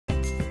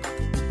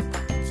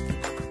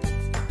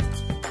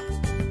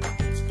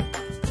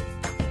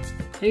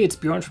Hey, it's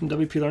Bjorn from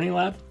WP Learning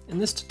Lab. In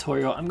this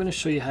tutorial, I'm going to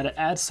show you how to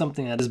add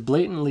something that is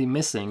blatantly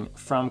missing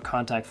from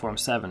Contact Form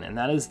 7, and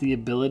that is the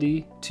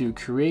ability to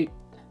create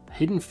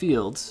hidden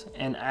fields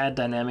and add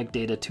dynamic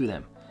data to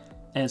them.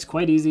 And it's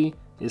quite easy.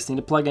 You just need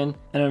a plugin.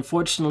 And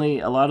unfortunately,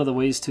 a lot of the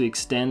ways to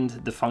extend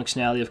the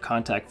functionality of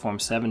Contact Form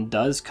 7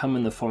 does come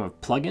in the form of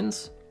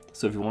plugins.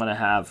 So if you want to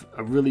have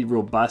a really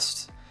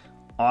robust,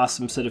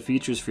 awesome set of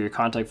features for your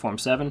Contact Form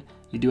 7,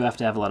 you do have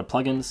to have a lot of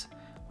plugins,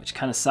 which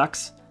kind of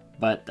sucks,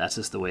 but that's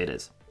just the way it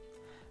is.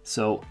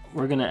 So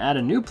we're going to add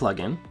a new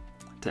plugin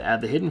to add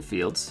the hidden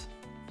fields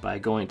by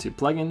going to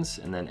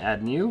plugins and then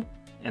add new.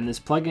 And this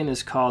plugin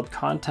is called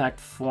Contact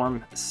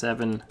Form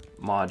 7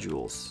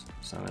 Modules.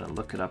 So I'm going to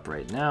look it up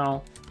right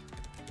now.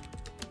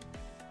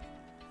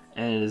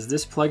 And it is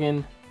this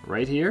plugin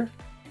right here.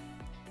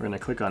 We're going to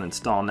click on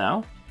Install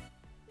Now.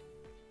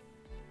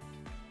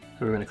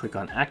 We're going to click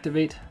on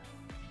Activate.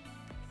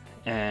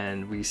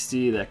 And we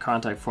see that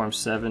Contact Form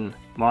 7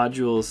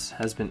 Modules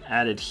has been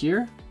added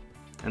here.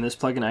 And this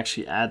plugin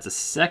actually adds a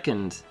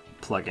second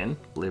plugin,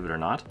 believe it or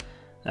not.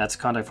 That's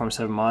Contact Form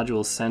 7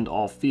 Modules Send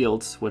All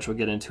Fields, which we'll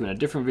get into in a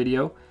different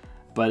video,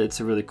 but it's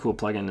a really cool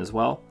plugin as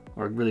well,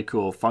 or a really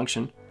cool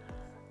function.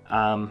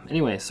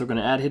 Anyway, so we're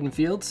going to add hidden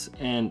fields,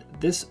 and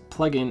this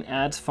plugin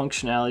adds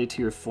functionality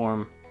to your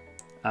form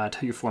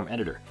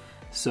editor.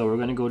 So we're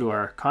going to go to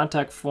our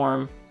contact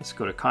form. Let's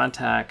go to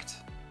Contact,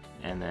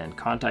 and then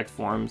Contact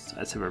Forms.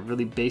 Let's have a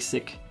really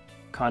basic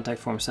Contact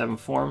Form 7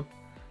 form.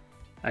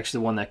 Actually,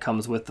 the one that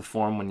comes with the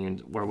form when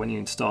you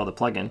install the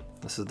plugin.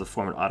 This is the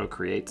form it auto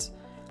creates.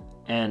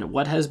 And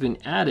what has been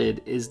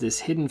added is this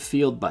hidden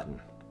field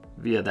button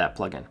via that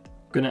plugin.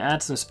 I'm going to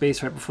add some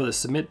space right before the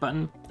submit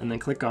button, and then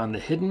click on the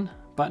hidden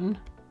button,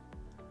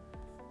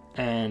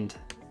 and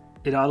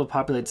it auto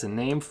populates a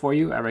name for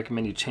you. I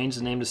recommend you change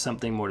the name to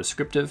something more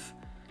descriptive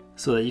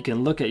so that you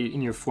can look at it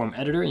in your form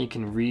editor and you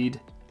can read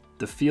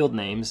the field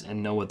names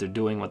and know what they're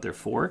doing, what they're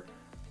for.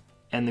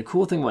 And the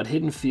cool thing about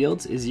hidden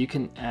fields is you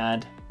can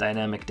add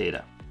dynamic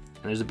data.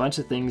 And there's a bunch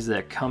of things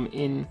that come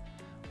in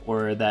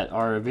or that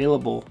are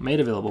made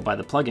available by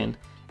the plugin,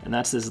 and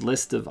that's this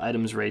list of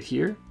items right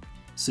here.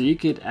 So you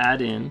could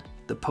add in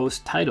the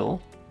post title.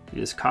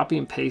 You just copy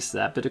and paste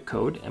that bit of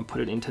code and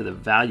put it into the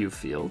value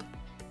field.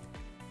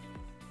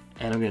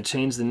 And I'm going to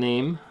change the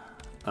name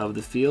of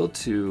the field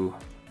to,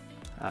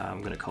 I'm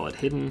going to call it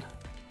hidden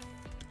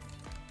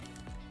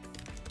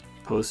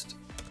post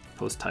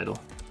title,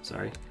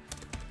 sorry.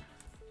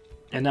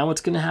 And now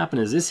what's going to happen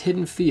is this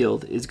hidden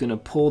field is going to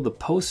pull the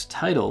post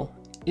title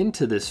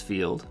into this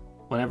field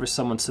whenever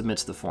someone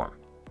submits the form.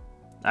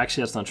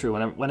 Actually, that's not true.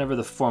 Whenever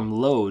the form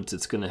loads,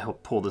 it's going to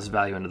help pull this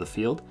value into the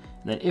field.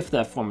 And then if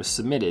that form is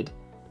submitted,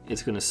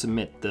 it's going to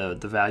submit the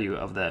value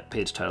of that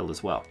page title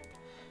as well.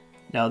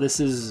 Now, this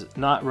is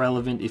not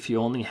relevant if you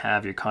only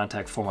have your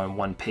contact form on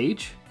one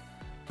page,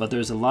 but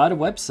there's a lot of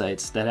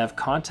websites that have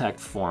contact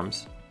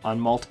forms on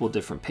multiple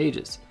different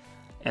pages.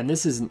 And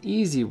this is an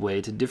easy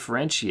way to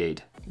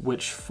differentiate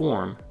which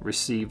form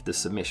received the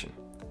submission.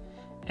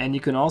 And you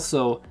can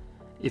also,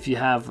 if you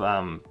have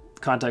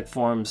contact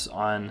forms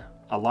on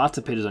lots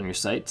of pages on your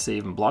site, say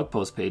even blog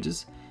post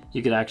pages,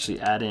 you could actually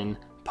add in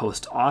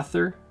post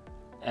author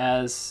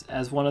as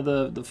one of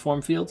the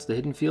form fields, the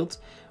hidden fields,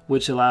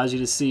 which allows you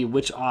to see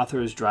which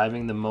author is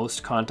driving the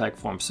most contact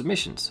form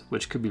submissions,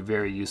 which could be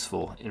very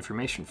useful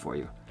information for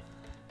you.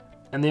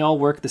 And they all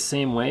work the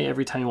same way.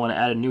 Every time you want to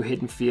add a new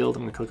hidden field,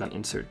 I'm going to click on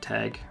Insert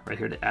Tag right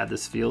here to add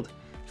this field.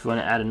 If you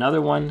want to add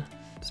another one,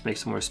 just make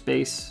some more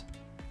space.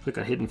 Click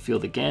on Hidden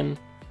Field again.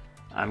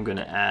 I'm going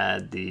to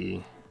add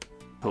the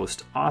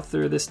post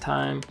author this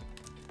time,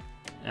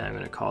 and I'm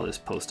going to call this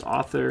post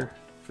author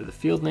for the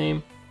field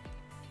name.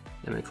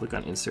 Then we click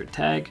on Insert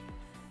Tag,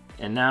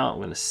 and now I'm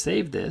going to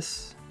save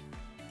this.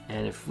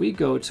 And if we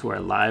go to our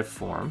live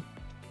form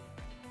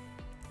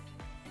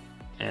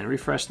and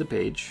refresh the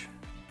page,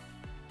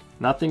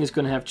 nothing is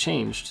going to have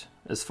changed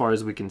as far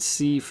as we can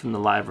see from the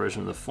live version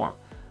of the form.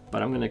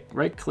 But I'm going to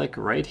right click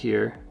right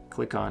here,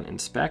 click on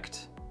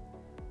Inspect,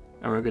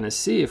 and we're going to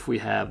see if we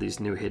have these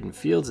new hidden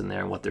fields in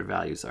there and what their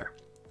values are.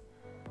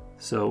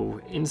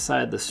 So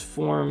inside this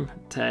form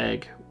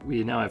tag,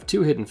 we now have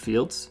two hidden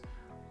fields.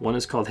 One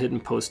is called Hidden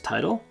Post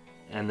Title,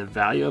 and the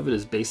value of it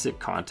is Basic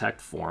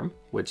Contact Form,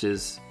 which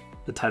is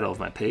the title of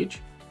my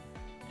page.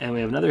 And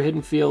we have another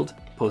hidden field,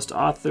 Post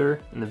Author,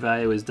 and the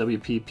value is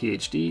WP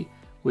PhD,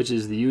 which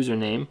is the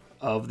username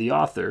of the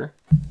author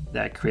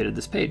that created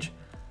this page.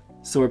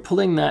 So we're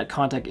pulling that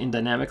contact in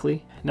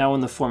dynamically. Now when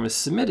the form is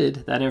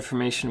submitted, that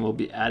information will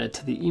be added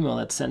to the email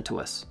that's sent to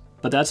us.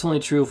 But that's only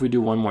true if we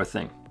do one more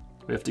thing.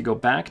 We have to go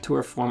back to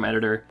our form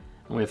editor,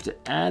 and we have to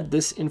add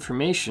this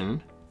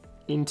information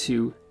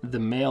into the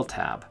Mail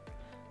tab.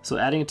 So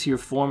adding it to your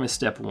form is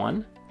step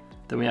one.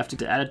 Then we have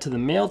to add it to the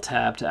Mail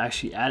tab to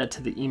actually add it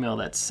to the email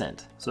that's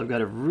sent. So I've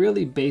got a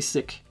really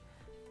basic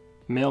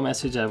mail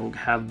message that will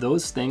have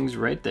those things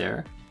right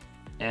there.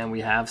 And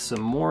we have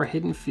some more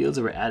hidden fields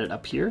that were added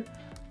up here.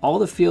 All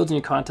the fields in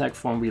your contact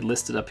form we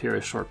listed up here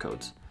as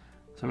shortcodes.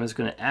 So I'm just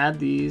going to add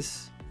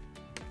these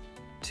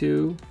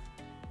two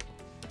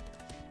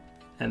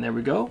And there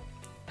we go.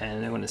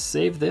 And I'm going to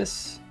save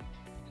this.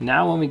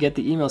 Now when we get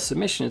the email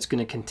submission, it's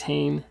going to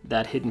contain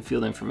that hidden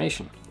field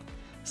information.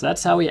 So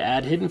that's how we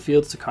add hidden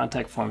fields to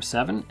contact form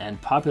 7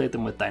 and populate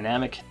them with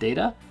dynamic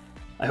data.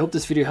 I hope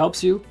this video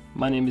helps you.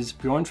 My name is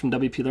Bjorn from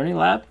WP Learning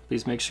Lab.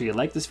 Please make sure you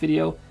like this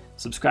video,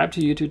 subscribe to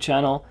the YouTube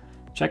channel,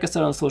 check us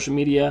out on social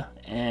media,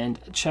 and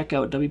check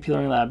out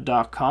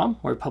wplearninglab.com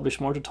where we publish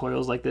more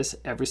tutorials like this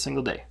every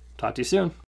single day. Talk to you soon.